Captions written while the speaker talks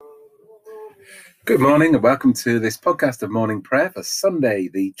Good morning and welcome to this podcast of morning prayer for Sunday,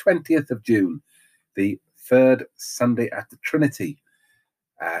 the 20th of June, the third Sunday at the Trinity.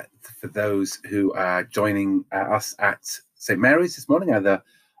 For those who are joining us at St. Mary's this morning, either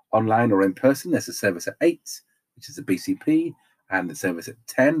online or in person, there's a service at 8, which is a BCP, and the service at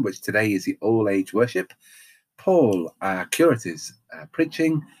 10, which today is the all-age worship. Paul, our curate, is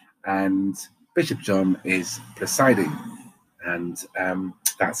preaching, and Bishop John is presiding. And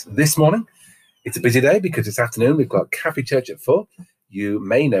that's this morning. It's a busy day because this afternoon we've got Cafe Church at 4. You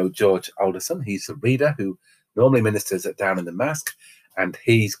may know George Alderson. He's a reader who normally ministers at Down in the Mask, and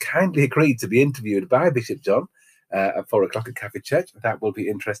he's kindly agreed to be interviewed by Bishop John at 4 o'clock at Cafe Church. That will be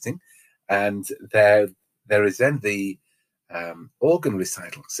interesting. And there is then the organ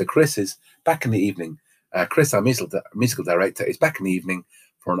recital. So Chris is back in the evening. Chris, our musical director, is back in the evening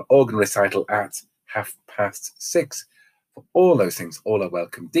for an organ recital at 6:30. For all those things, all are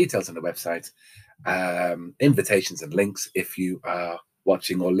welcome. Details on the website, invitations and links if you are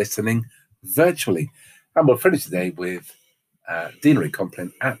watching or listening virtually. And we'll finish today with Deanery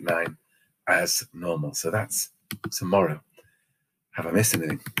Compline at 9 as normal. So that's tomorrow. Have I missed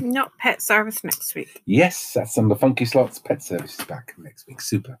anything? Not pet service next week. Yes, that's on the funky slots. Pet service is back next week.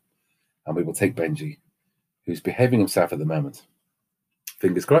 Super. And we will take Benji, who's behaving himself at the moment.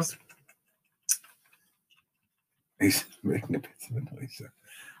 Fingers crossed. He's making a bit of a noise.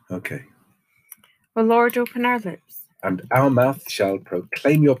 Okay. O Lord, open our lips, and our mouth shall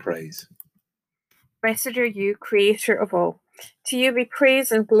proclaim your praise. Blessed are you, Creator of all. To you be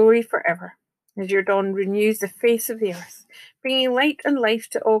praise and glory forever, as your dawn renews the face of the earth, bringing light and life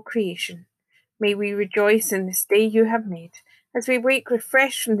to all creation. May we rejoice in this day you have made, as we wake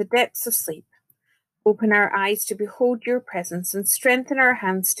refreshed from the depths of sleep. Open our eyes to behold your presence, and strengthen our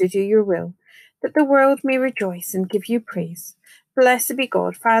hands to do your will, that the world may rejoice and give you praise. Blessed be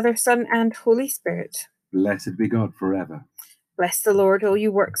God, Father, Son, and Holy Spirit. Blessed be God forever. Bless the Lord, all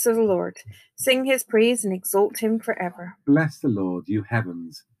you works of the Lord. Sing his praise and exalt him forever. Bless the Lord, you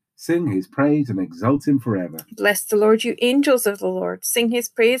heavens. Sing his praise and exalt him forever. Bless the Lord, you angels of the Lord. Sing his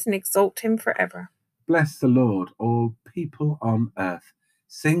praise and exalt him forever. Bless the Lord, all people on earth.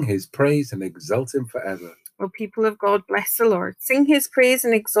 Sing his praise and exalt him forever. O people of God, bless the Lord. Sing his praise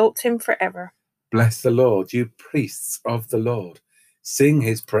and exalt him forever. Bless the Lord, you priests of the Lord. Sing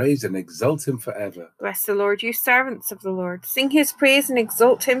his praise and exalt him forever. Bless the Lord, you servants of the Lord. Sing his praise and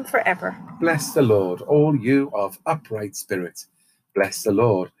exalt him forever. Bless the Lord, all you of upright spirit. Bless the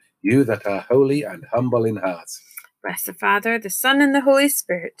Lord, you that are holy and humble in heart. Bless the Father, the Son, and the Holy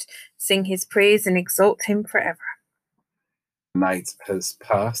Spirit. Sing his praise and exalt him forever. The night has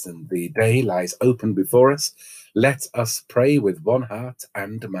passed and the day lies open before us. Let us pray with one heart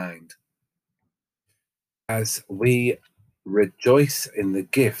and mind. As we rejoice in the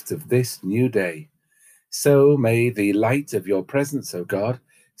gift of this new day, so may the light of your presence, O God,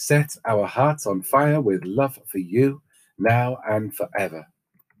 set our hearts on fire with love for you, now and forever.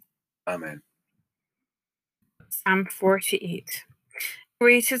 Amen. Psalm 48.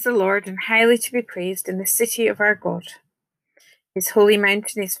 Great is the Lord, and highly to be praised in the city of our God. His holy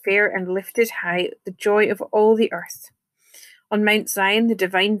mountain is fair and lifted high, the joy of all the earth. On Mount Zion, the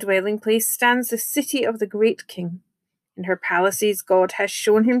divine dwelling place, stands the city of the great King. In her palaces God has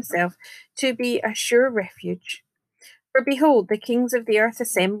shown himself to be a sure refuge. For behold, the kings of the earth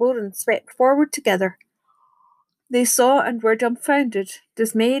assembled and swept forward together. They saw and were dumbfounded.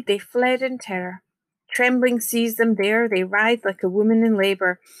 Dismayed, they fled in terror. Trembling seized them there. They writhed like a woman in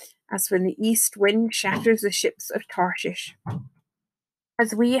labour, as when the east wind shatters the ships of Tarshish.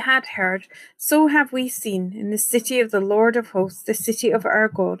 As we had heard, so have we seen in the city of the Lord of hosts, the city of our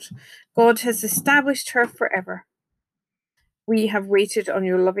God. God has established her forever. We have waited on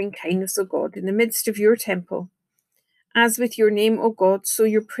your loving kindness, O God, in the midst of your temple. As with your name, O God, so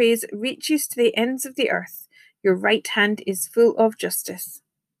your praise reaches to the ends of the earth. Your right hand is full of justice.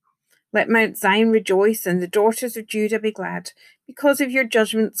 Let Mount Zion rejoice, and the daughters of Judah be glad, because of your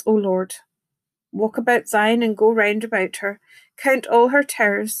judgments, O Lord. Walk about Zion and go round about her. Count all her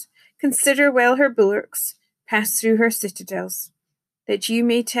towers. Consider well her bulwarks. Pass through her citadels, that you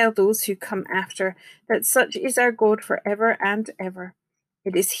may tell those who come after that such is our God for ever and ever.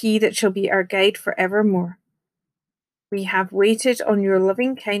 It is he that shall be our guide for evermore. We have waited on your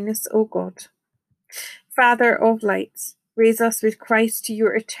loving kindness, O God. Father of lights, raise us with Christ to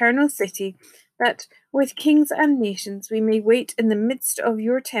your eternal city, that with kings and nations we may wait in the midst of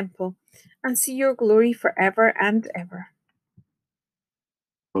your temple and see your glory forever and ever.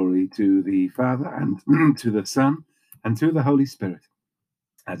 Glory to the Father, and to the Son, and to the Holy Spirit,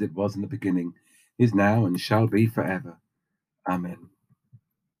 as it was in the beginning, is now, and shall be forever. Amen.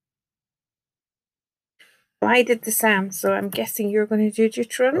 I did the Psalm, so I'm guessing you're going to do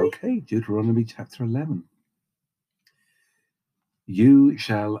Deuteronomy. Okay, Deuteronomy chapter 11. You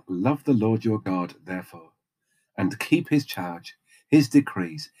shall love the Lord your God, therefore, and keep his charge, his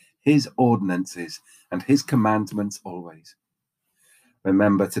decrees, his ordinances, and his commandments always.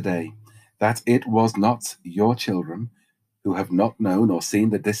 Remember today that it was not your children who have not known or seen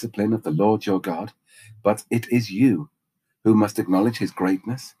the discipline of the Lord your God, but it is you who must acknowledge his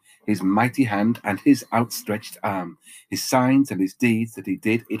greatness, his mighty hand, and his outstretched arm, his signs and his deeds that he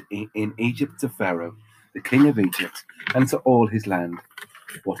did in Egypt to Pharaoh, the king of Egypt, and to all his land,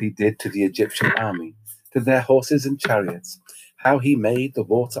 what he did to the Egyptian army, to their horses and chariots, how he made the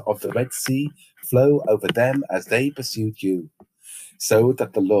water of the Red Sea flow over them as they pursued you, so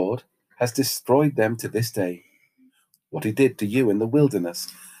that the Lord has destroyed them to this day, what he did to you in the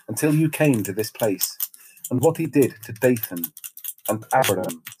wilderness until you came to this place, and what he did to Dathan and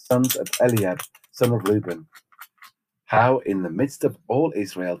Abiram, sons of Eliab, son of Reuben, how in the midst of all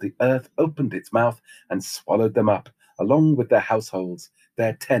Israel the earth opened its mouth and swallowed them up, along with their households,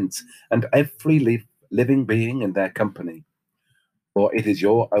 their tents, and every living being in their company. For it is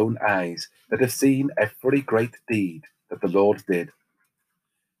your own eyes that have seen every great deed that the Lord did.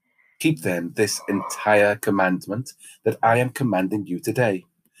 Keep then this entire commandment that I am commanding you today,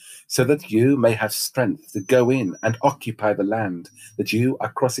 so that you may have strength to go in and occupy the land that you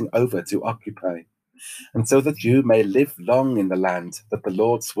are crossing over to occupy, and so that you may live long in the land that the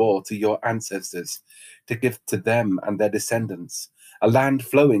Lord swore to your ancestors to give to them and their descendants, a land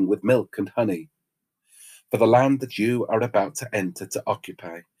flowing with milk and honey. For the land that you are about to enter to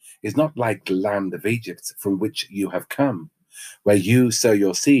occupy is not like the land of Egypt from which you have come, where you sow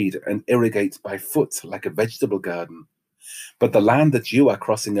your seed and irrigate by foot like a vegetable garden. But the land that you are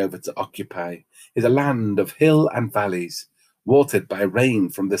crossing over to occupy is a land of hill and valleys, watered by rain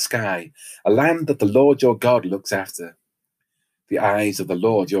from the sky, a land that the Lord your God looks after. The eyes of the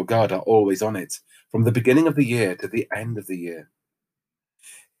Lord your God are always on it, from the beginning of the year to the end of the year.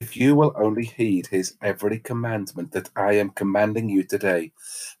 If you will only heed his every commandment that I am commanding you today,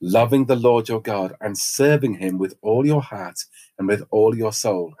 loving the Lord your God and serving him with all your heart and with all your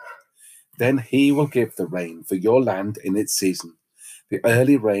soul, then he will give the rain for your land in its season, the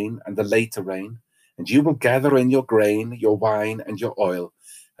early rain and the later rain, and you will gather in your grain, your wine, and your oil,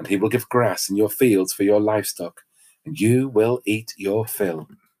 and he will give grass in your fields for your livestock, and you will eat your fill.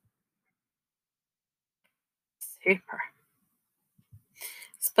 Super.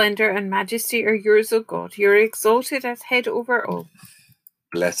 Splendor and majesty are yours, O God. You are exalted as head over all.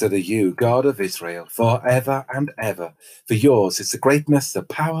 Blessed are you, God of Israel, forever and ever. For yours is the greatness, the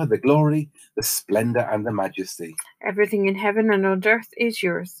power, the glory, the splendor, and the majesty. Everything in heaven and on earth is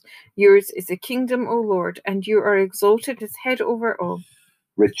yours. Yours is the kingdom, O Lord, and you are exalted as head over all.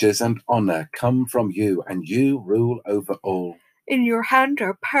 Riches and honor come from you, and you rule over all. In your hand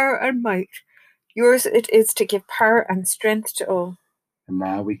are power and might. Yours it is to give power and strength to all. And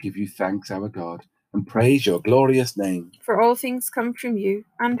now we give you thanks, our God, and praise your glorious name. For all things come from you,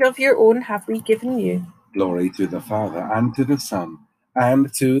 and of your own have we given you. Glory to the Father, and to the Son,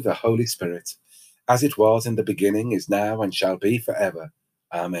 and to the Holy Spirit, as it was in the beginning, is now, and shall be forever.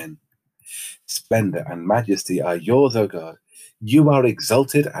 Amen. Splendor and majesty are yours, O God. You are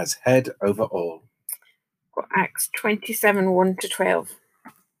exalted as head over all. Acts 27, 1-12.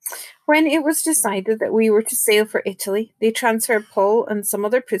 When it was decided that we were to sail for Italy, they transferred Paul and some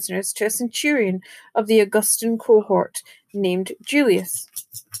other prisoners to a centurion of the Augustan cohort named Julius.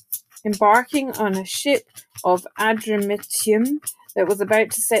 Embarking on a ship of Adramyttium that was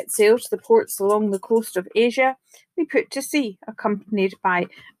about to set sail to the ports along the coast of Asia, we put to sea, accompanied by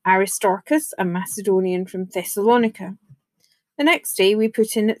Aristarchus, a Macedonian from Thessalonica. The next day we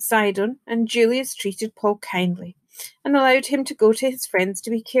put in at Sidon, and Julius treated Paul kindly, and allowed him to go to his friends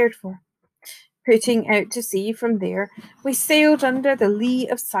to be cared for. Putting out to sea from there, we sailed under the lee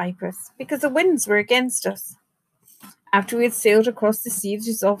of Cyprus, because the winds were against us. After we had sailed across the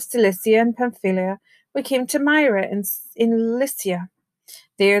seas of Cilicia and Pamphylia, we came to Myra in Lycia.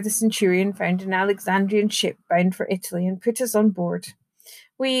 There the centurion found an Alexandrian ship bound for Italy and put us on board.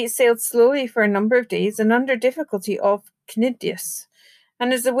 We sailed slowly for a number of days and under difficulty off Cnidus,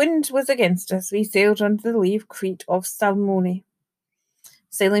 and as the wind was against us, we sailed under the lee of Crete of Salmone.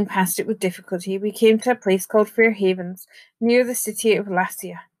 Sailing past it with difficulty, we came to a place called Fair Havens, near the city of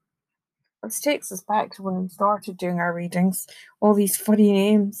Lasea. This takes us back to when we started doing our readings, all these funny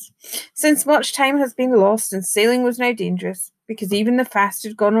names. Since much time has been lost and sailing was now dangerous, because even the fast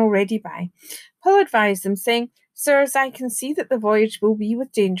had gone already by, Paul advised them, saying, Sirs, I can see that the voyage will be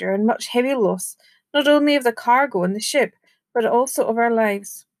with danger and much heavy loss, not only of the cargo and the ship, but also of our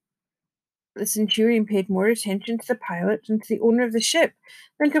lives. The centurion paid more attention to the pilot and to the owner of the ship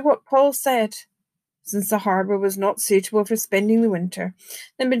than to what Paul said. Since the harbour was not suitable for spending the winter,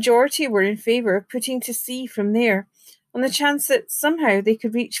 the majority were in favour of putting to sea from there, on the chance that somehow they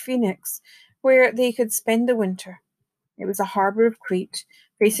could reach Phoenix, where they could spend the winter. It was a harbour of Crete,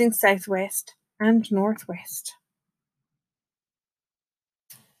 facing southwest and northwest.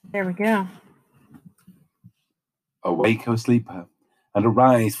 There we go. Awake, O sleeper, and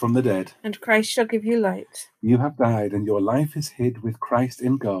arise from the dead. And Christ shall give you light. You have died, and your life is hid with Christ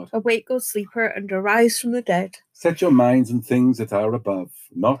in God. Awake, O sleeper, and arise from the dead. Set your minds on things that are above,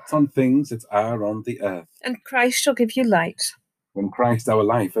 not on things that are on the earth. And Christ shall give you light. When Christ our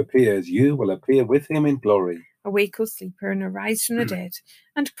life appears, you will appear with him in glory. Awake, O sleeper, and arise from the dead,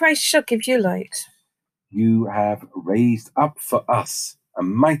 and Christ shall give you light. You have raised up for us a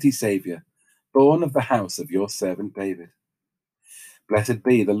mighty Saviour, born of the house of your servant David. Blessed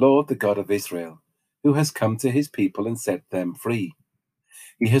be the Lord, the God of Israel, who has come to his people and set them free.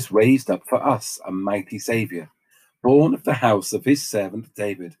 He has raised up for us a mighty Saviour, born of the house of his servant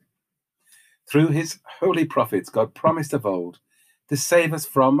David. Through his holy prophets, God promised of old to save us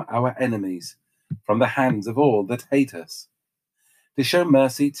from our enemies, from the hands of all that hate us, to show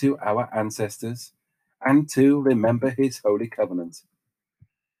mercy to our ancestors, and to remember his holy covenant.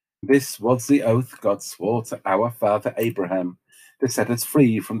 This was the oath God swore to our father Abraham, to set us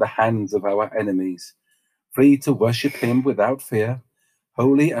free from the hands of our enemies, free to worship him without fear,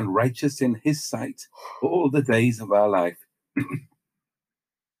 holy and righteous in his sight all the days of our life.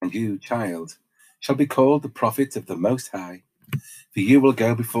 And you, child, shall be called the prophet of the Most High, for you will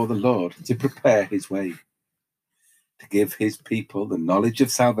go before the Lord to prepare his way, to give his people the knowledge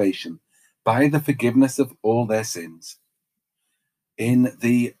of salvation by the forgiveness of all their sins. In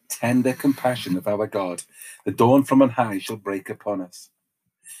the tender compassion of our God, the dawn from on high shall break upon us,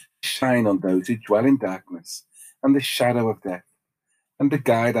 shine on those who dwell in darkness and the shadow of death, and to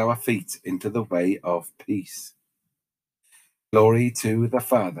guide our feet into the way of peace. Glory to the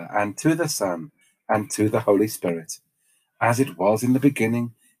Father, and to the Son, and to the Holy Spirit, as it was in the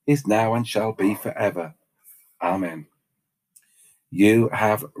beginning, is now, and shall be forever. Amen. You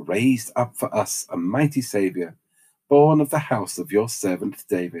have raised up for us a mighty Saviour, born of the house of your servant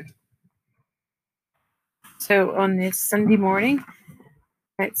David. So on this Sunday morning,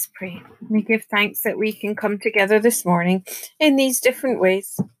 let's pray. We give thanks that we can come together this morning in these different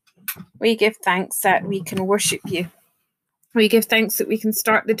ways. We give thanks that we can worship you. We give thanks that we can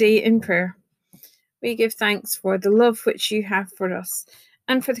start the day in prayer. We give thanks for the love which you have for us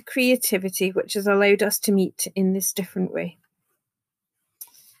and for the creativity which has allowed us to meet in this different way.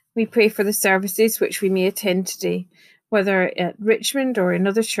 We pray for the services which we may attend today, whether at Richmond or in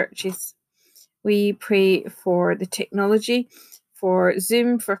other churches. We pray for the technology, for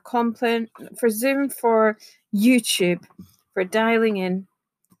Zoom, for Compline, for Zoom, for YouTube, for dialing in,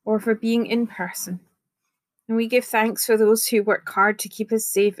 or for being in person. And we give thanks for those who work hard to keep us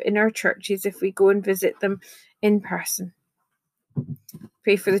safe in our churches if we go and visit them in person.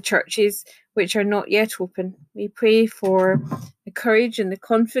 Pray for the churches which are not yet open. We pray for the courage and the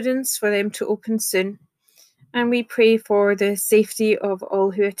confidence for them to open soon. And we pray for the safety of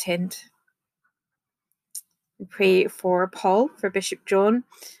all who attend. We pray for Paul, for Bishop John,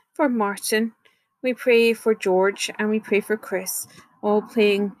 for Martin. We pray for George, and we pray for Chris, all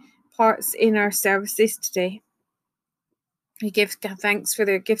playing parts in our services today. We give thanks for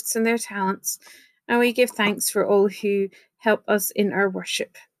their gifts and their talents, and we give thanks for all who help us in our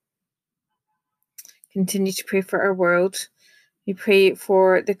worship. Continue to pray for our world. We pray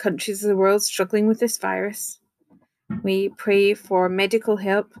for the countries of the world struggling with this virus. We pray for medical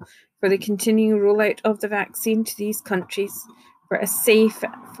help, for the continuing rollout of the vaccine to these countries, for a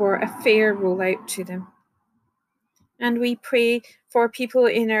fair rollout to them. And we pray for people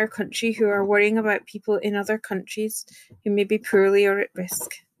in our country who are worrying about people in other countries who may be poorly or at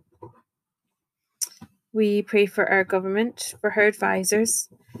risk. We pray for our government, for our advisors,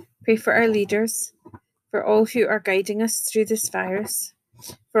 pray for our leaders, for all who are guiding us through this virus,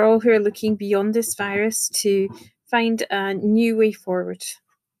 for all who are looking beyond this virus to find a new way forward.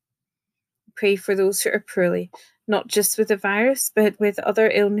 Pray for those who are poorly, not just with the virus, but with other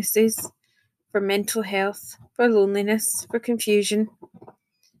illnesses, for mental health, for loneliness, for confusion.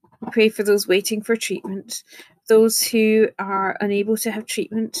 Pray for those waiting for treatment, those who are unable to have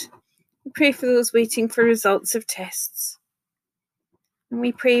treatment. We pray for those waiting for results of tests. And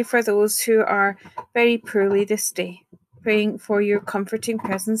we pray for those who are very poorly this day, praying for your comforting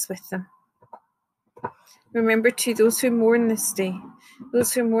presence with them. Remember too those who mourn this day,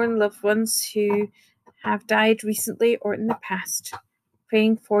 those who mourn loved ones who have died recently or in the past.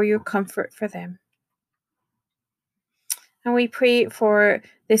 praying for your comfort for them. And we pray for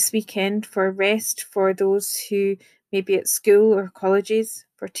this weekend for rest for those who may be at school or colleges,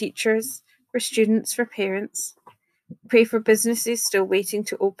 for teachers, for students, for parents. Pray for businesses still waiting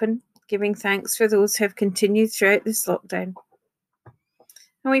to open, giving thanks for those who have continued throughout this lockdown.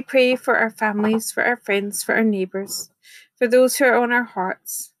 And we pray for our families, for our friends, for our neighbours, for those who are on our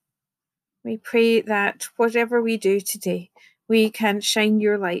hearts. We pray that whatever we do today, we can shine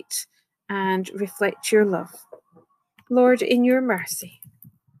your light and reflect your love. Lord, in your mercy,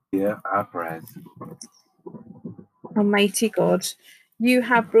 hear our prayers. Almighty God, you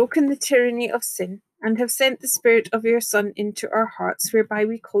have broken the tyranny of sin and have sent the Spirit of your Son into our hearts, whereby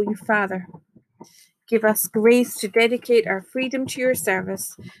we call you Father. Give us grace to dedicate our freedom to your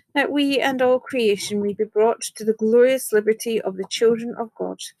service, that we and all creation may be brought to the glorious liberty of the children of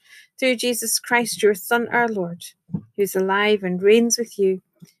God, through Jesus Christ, your Son, our Lord, who is alive and reigns with you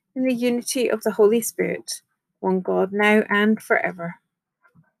in the unity of the Holy Spirit, one God, now and forever.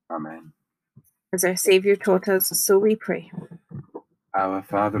 Amen. As our Saviour taught us, so we pray. Our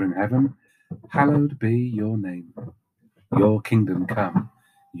Father in heaven, hallowed be your name. Your kingdom come,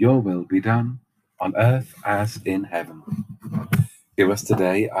 your will be done, on earth as in heaven. Give us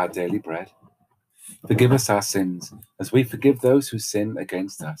today our daily bread. Forgive us our sins, as we forgive those who sin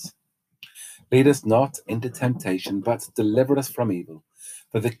against us. Lead us not into temptation, but deliver us from evil.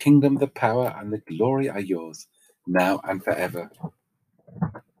 For the kingdom, the power, and the glory are yours, now and forever.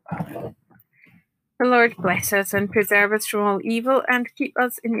 Amen. The Lord bless us and preserve us from all evil and keep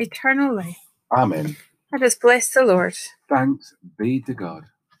us in eternal life. Amen. Let us bless the Lord. Thanks be to God.